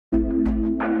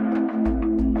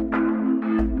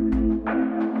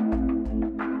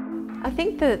I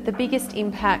think the biggest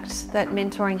impact that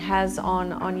mentoring has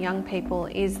on young people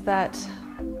is that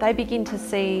they begin to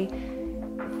see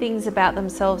things about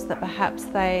themselves that perhaps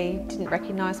they didn't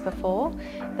recognise before.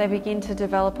 They begin to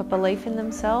develop a belief in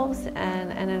themselves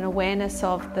and an awareness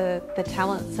of the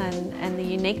talents and the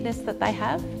uniqueness that they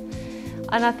have.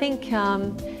 And I think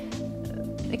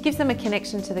it gives them a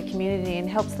connection to the community and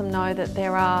helps them know that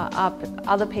there are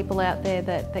other people out there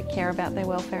that care about their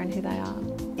welfare and who they are.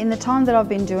 In the time that I've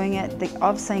been doing it,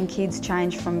 I've seen kids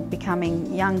change from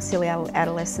becoming young, silly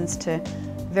adolescents to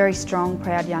very strong,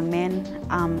 proud young men.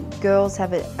 Girls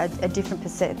have a different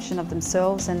perception of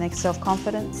themselves and their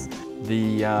self-confidence.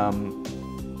 The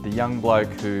young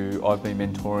bloke who I've been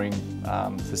mentoring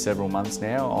for several months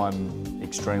now, I'm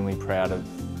extremely proud of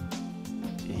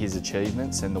his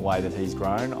achievements and the way that he's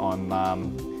grown.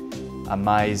 I'm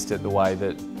amazed at the way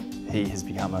that he has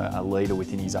become a leader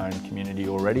within his own community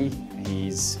already.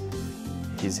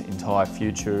 His entire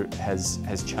future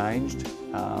has changed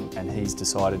and he's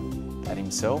decided that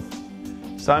himself.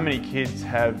 So many kids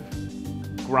have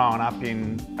grown up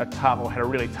in had a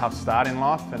really tough start in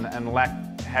life and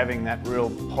lacked having that real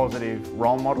positive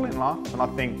role model in life. And I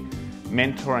think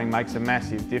mentoring makes a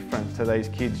massive difference to these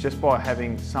kids just by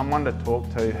having someone to talk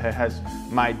to who has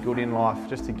made good in life,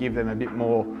 just to give them a bit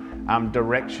more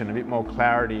direction, a bit more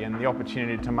clarity and the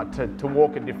opportunity to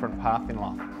walk a different path in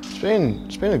life.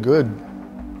 It's been a good,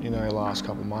 last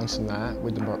couple of months in that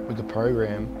with the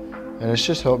program, and it's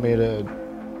just helped me to,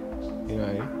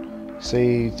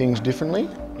 see things differently,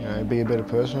 be a better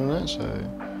person in that. So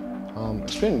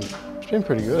it's been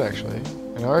pretty good actually,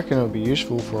 and I reckon it'll be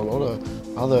useful for a lot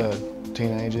of other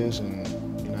teenagers and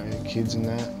kids and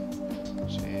that.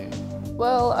 So, yeah.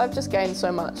 Well, I've just gained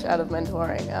so much out of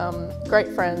mentoring.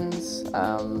 Great friends,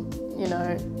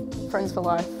 friends for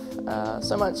life,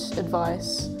 so much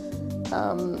advice,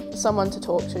 someone to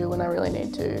talk to when I really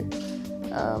need to.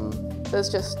 There's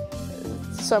just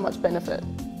so much benefit.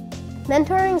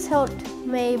 Mentoring's helped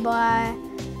me by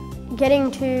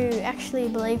getting to actually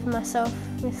believe in myself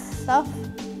with stuff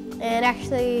and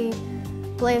actually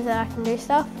believe that I can do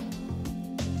stuff.